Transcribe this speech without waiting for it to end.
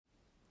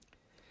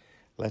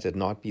Let it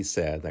not be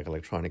said that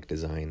electronic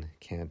design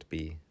can't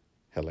be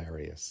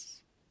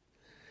hilarious.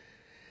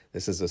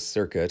 This is a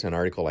circuit, an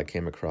article I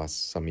came across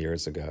some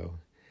years ago,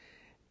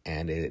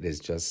 and it is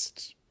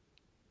just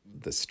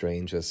the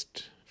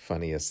strangest,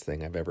 funniest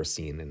thing I've ever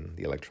seen in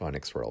the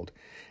electronics world.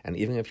 And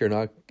even if you're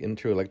not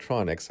into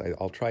electronics,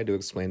 I'll try to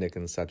explain it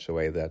in such a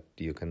way that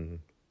you can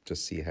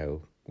just see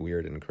how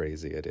weird and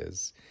crazy it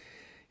is.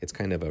 It's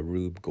kind of a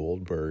Rube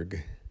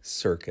Goldberg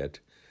circuit.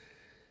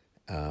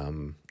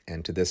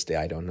 And to this day,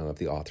 I don't know if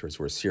the authors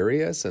were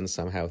serious and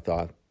somehow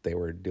thought they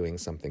were doing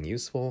something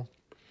useful,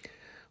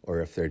 or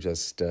if they're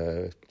just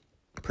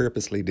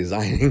purposely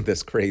designing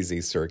this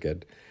crazy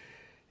circuit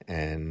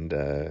and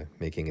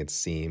making it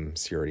seem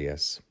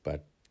serious,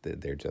 but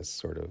they're just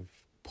sort of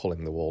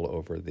pulling the wool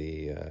over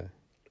the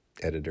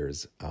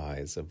editor's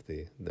eyes of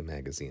the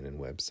magazine and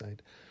website.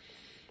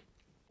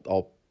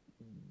 I'll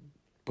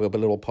put a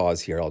little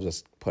pause here. I'll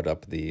just put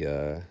up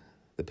the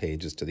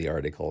pages to the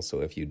article, so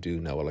if you do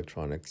know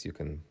electronics, you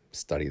can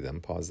study them.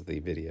 Pause the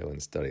video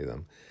and study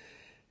them,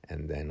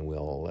 and then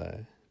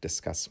we'll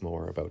discuss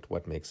more about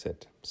what makes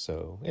it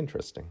so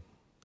interesting.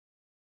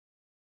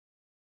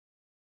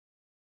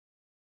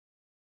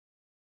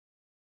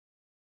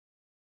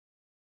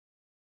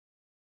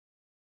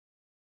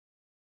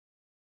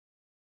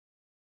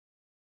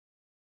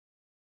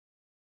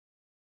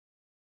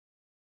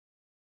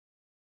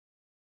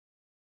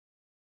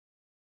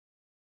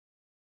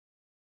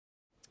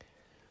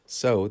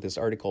 So this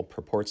article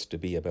purports to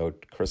be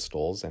about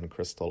crystals and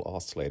crystal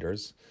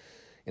oscillators.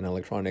 In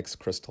electronics,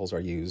 crystals are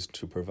used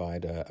to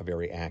provide a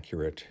very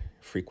accurate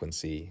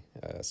frequency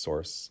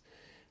source,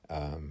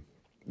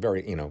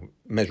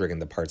 measuring in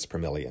the parts per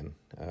million.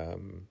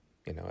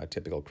 A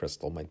typical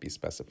crystal might be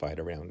specified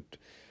around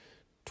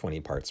 20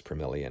 parts per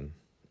million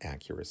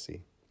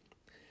accuracy.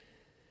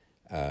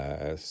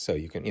 So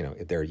you can,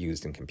 they're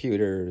used in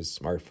computers,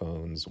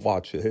 smartphones,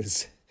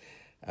 watches,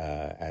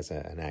 as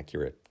an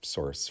accurate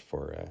source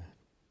for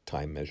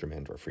time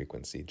measurement or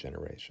frequency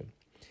generation.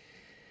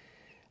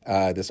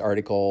 This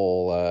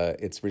article,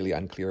 it's really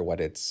unclear what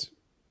it's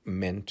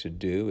meant to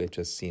do. It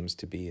just seems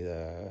to be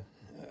a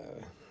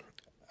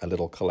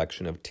little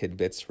collection of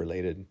tidbits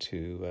related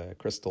to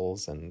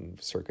crystals and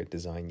circuit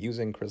design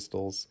using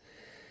crystals.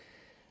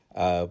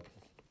 But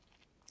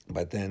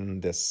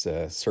then this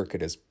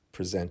circuit is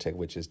presented,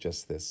 which is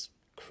just this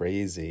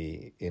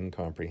crazy,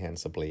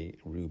 incomprehensibly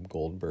Rube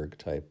Goldberg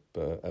type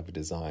of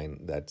design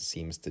that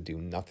seems to do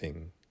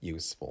nothing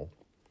useful.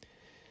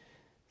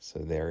 So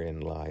therein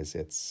lies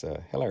its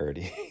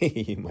hilarity,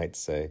 you might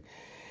say.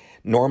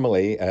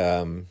 Normally,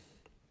 the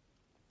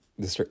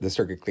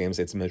circuit claims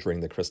it's measuring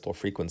the crystal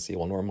frequency.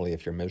 Well, normally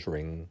if you're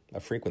measuring a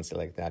frequency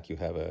like that, you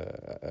have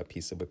a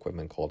piece of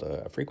equipment called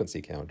a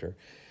frequency counter,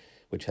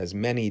 which has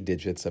many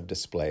digits of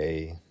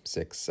display,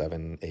 6,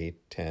 7,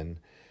 8, 10,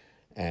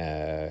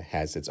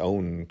 has its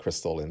own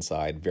crystal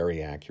inside,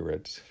 very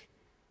accurately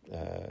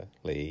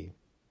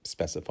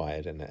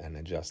specified and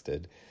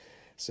adjusted,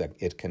 so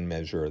it can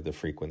measure the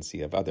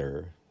frequency of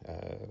other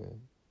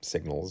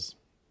signals,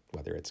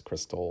 whether it's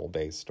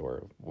crystal-based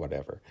or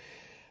whatever.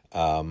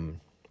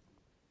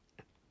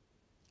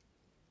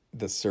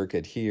 The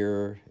circuit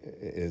here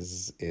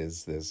is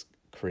this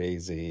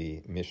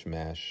crazy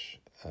mishmash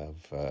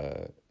of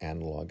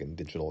analog and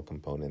digital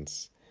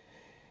components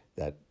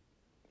that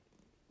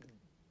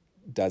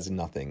does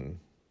nothing,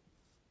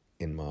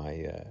 in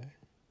my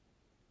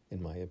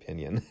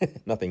opinion,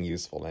 nothing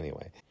useful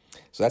anyway.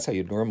 So that's how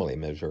you'd normally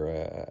measure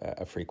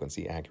a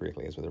frequency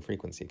accurately, is with a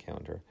frequency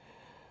counter.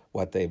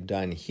 What they've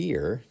done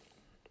here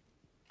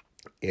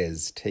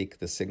is take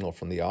the signal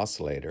from the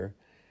oscillator,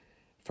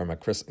 from a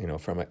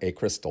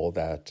crystal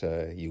that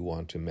you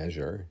want to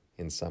measure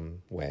in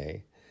some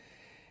way,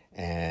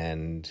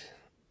 and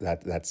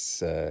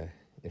that's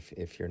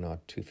if you're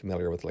not too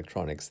familiar with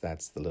electronics,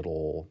 that's the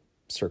little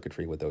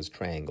circuitry with those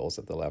triangles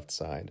at the left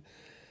side.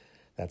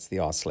 That's the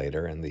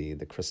oscillator, and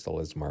the crystal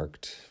is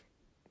marked,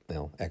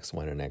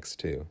 X1 and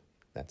X2.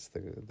 That's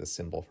the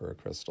symbol for a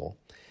crystal.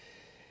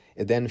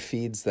 It then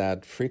feeds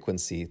that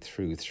frequency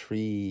through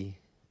 3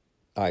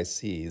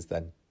 ICs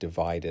that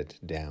divide it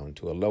down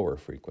to a lower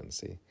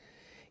frequency.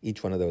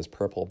 Each one of those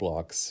purple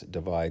blocks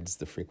divides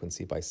the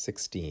frequency by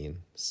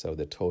 16, so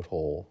the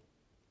total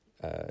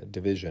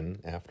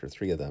division after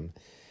 3 of them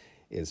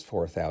is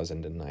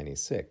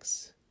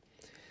 4096.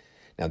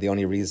 Now, the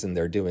only reason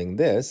they're doing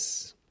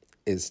this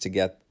is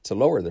to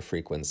lower the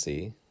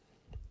frequency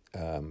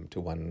to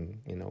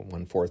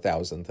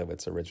 1/4000th of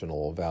its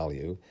original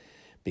value,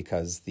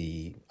 because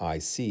the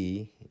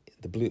IC,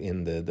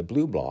 the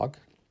blue block,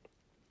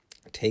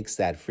 takes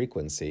that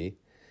frequency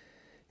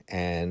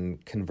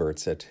and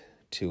converts it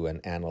to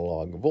an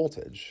analog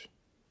voltage.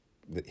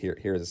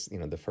 Here's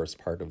the first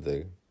part of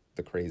the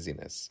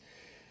craziness.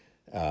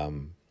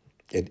 Now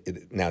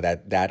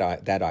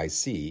that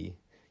IC,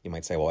 you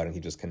might say, well, why don't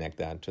you just connect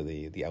that to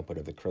the output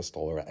of the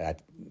crystal, or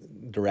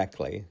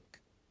directly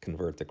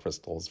convert the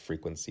crystal's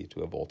frequency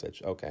to a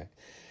voltage? Okay.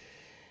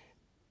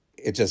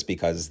 It's just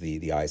because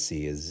the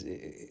IC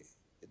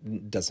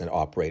doesn't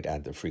operate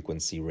at the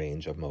frequency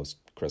range of most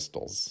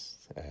crystals.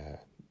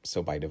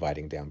 So by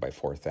dividing down by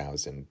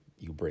 4,000,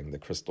 you bring the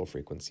crystal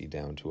frequency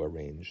down to a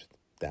range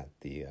that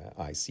the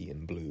IC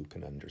in blue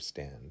can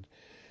understand.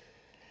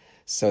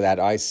 So that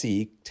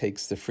IC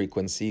takes the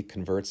frequency,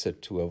 converts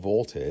it to a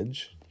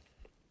voltage,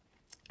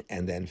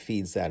 and then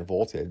feeds that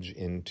voltage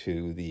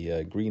into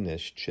the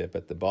greenish chip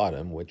at the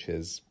bottom, which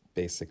is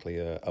basically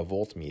a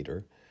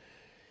voltmeter,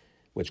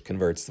 which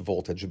converts the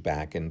voltage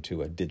back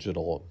into a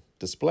digital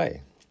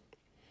display.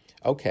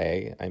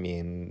 Okay, I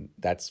mean,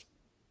 that's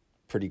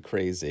pretty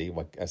crazy.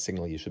 What a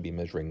signal you should be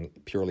measuring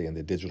purely in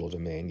the digital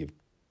domain.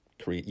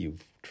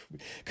 You've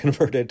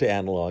converted to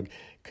analog,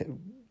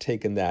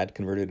 taken that,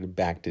 converted it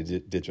back to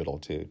digital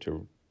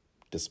to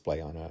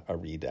display on a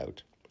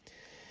readout.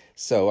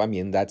 So, I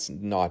mean, that's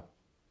not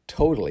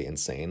totally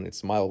insane.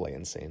 It's mildly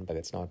insane, but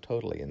it's not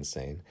totally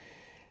insane.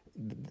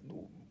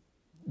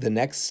 The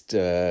next,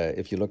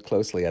 if you look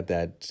closely at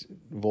that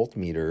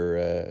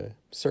voltmeter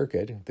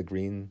circuit, the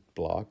green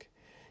block,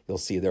 you'll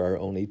see there are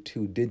only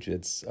 2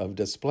 digits of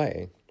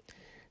display.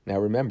 Now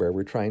remember,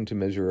 we're trying to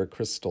measure a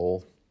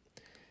crystal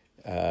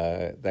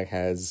that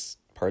has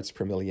parts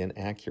per million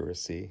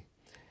accuracy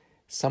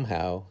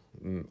somehow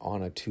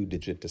on a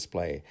 2-digit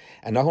display.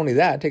 And not only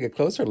that, take a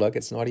closer look,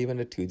 it's not even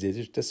a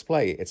 2-digit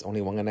display. It's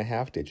only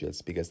 1.5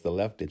 digits because the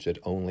left digit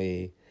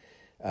only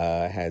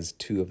has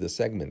 2 of the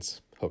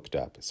segments hooked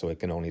up, so it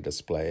can only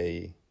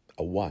display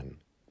a 1.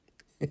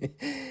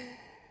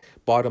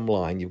 Bottom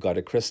line, you've got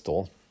a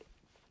crystal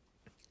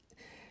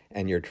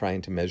and you're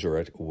trying to measure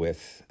it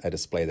with a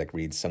display that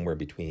reads somewhere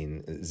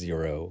between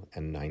 0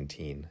 and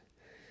 19.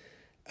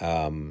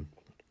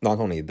 Not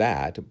only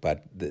that,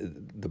 but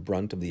the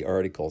brunt of the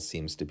article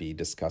seems to be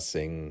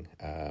discussing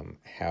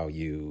how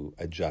you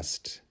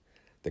adjust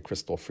the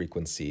crystal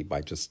frequency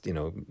by just,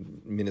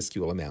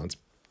 minuscule amounts,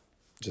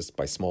 just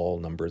by small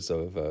numbers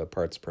of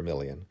parts per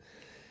million.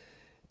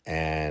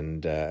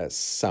 And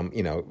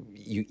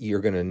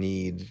you're going to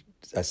need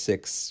a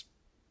 6,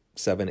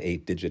 7,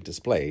 8-digit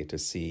display to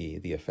see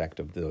the effect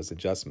of those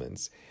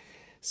adjustments.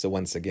 So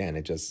once again,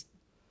 it just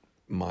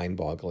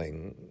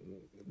mind-boggling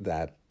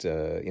that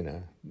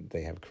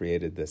they have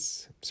created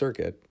this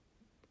circuit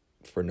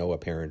for no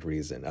apparent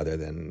reason other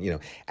than,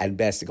 at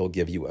best it'll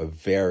give you a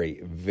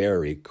very,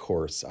 very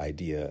coarse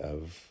idea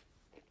of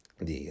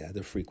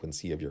the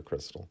frequency of your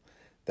crystal.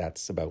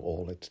 That's about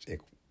all it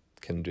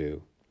can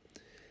do.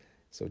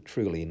 So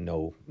truly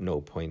no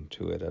point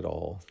to it at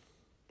all.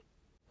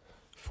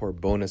 For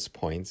bonus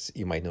points,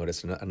 you might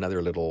notice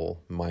another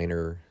little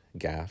minor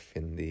gaffe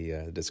in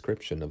the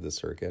description of the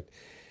circuit.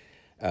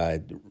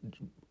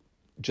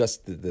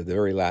 Just the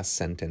very last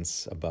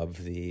sentence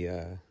above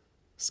the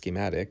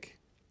schematic,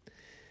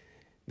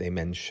 they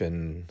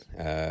mention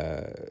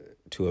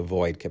to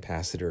avoid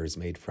capacitors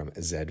made from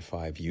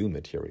Z5U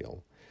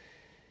material.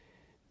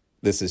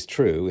 This is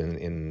true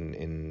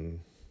in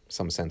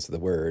some sense of the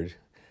word,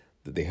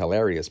 the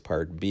hilarious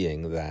part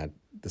being that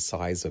the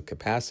size of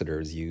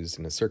capacitors used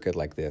in a circuit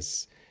like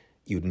this,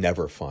 you'd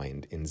never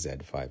find in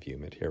Z5U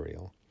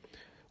material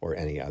or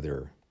any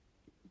other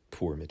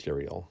poor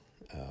material.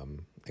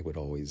 It would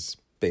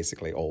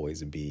basically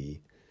always be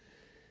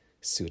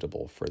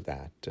suitable for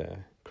that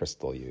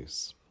crystal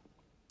use.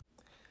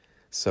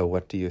 So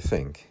what do you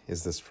think?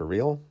 Is this for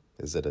real?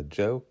 Is it a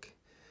joke?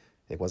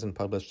 It wasn't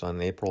published on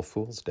April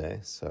Fool's Day,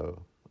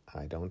 so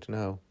I don't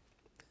know.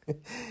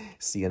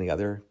 See any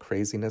other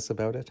craziness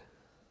about it?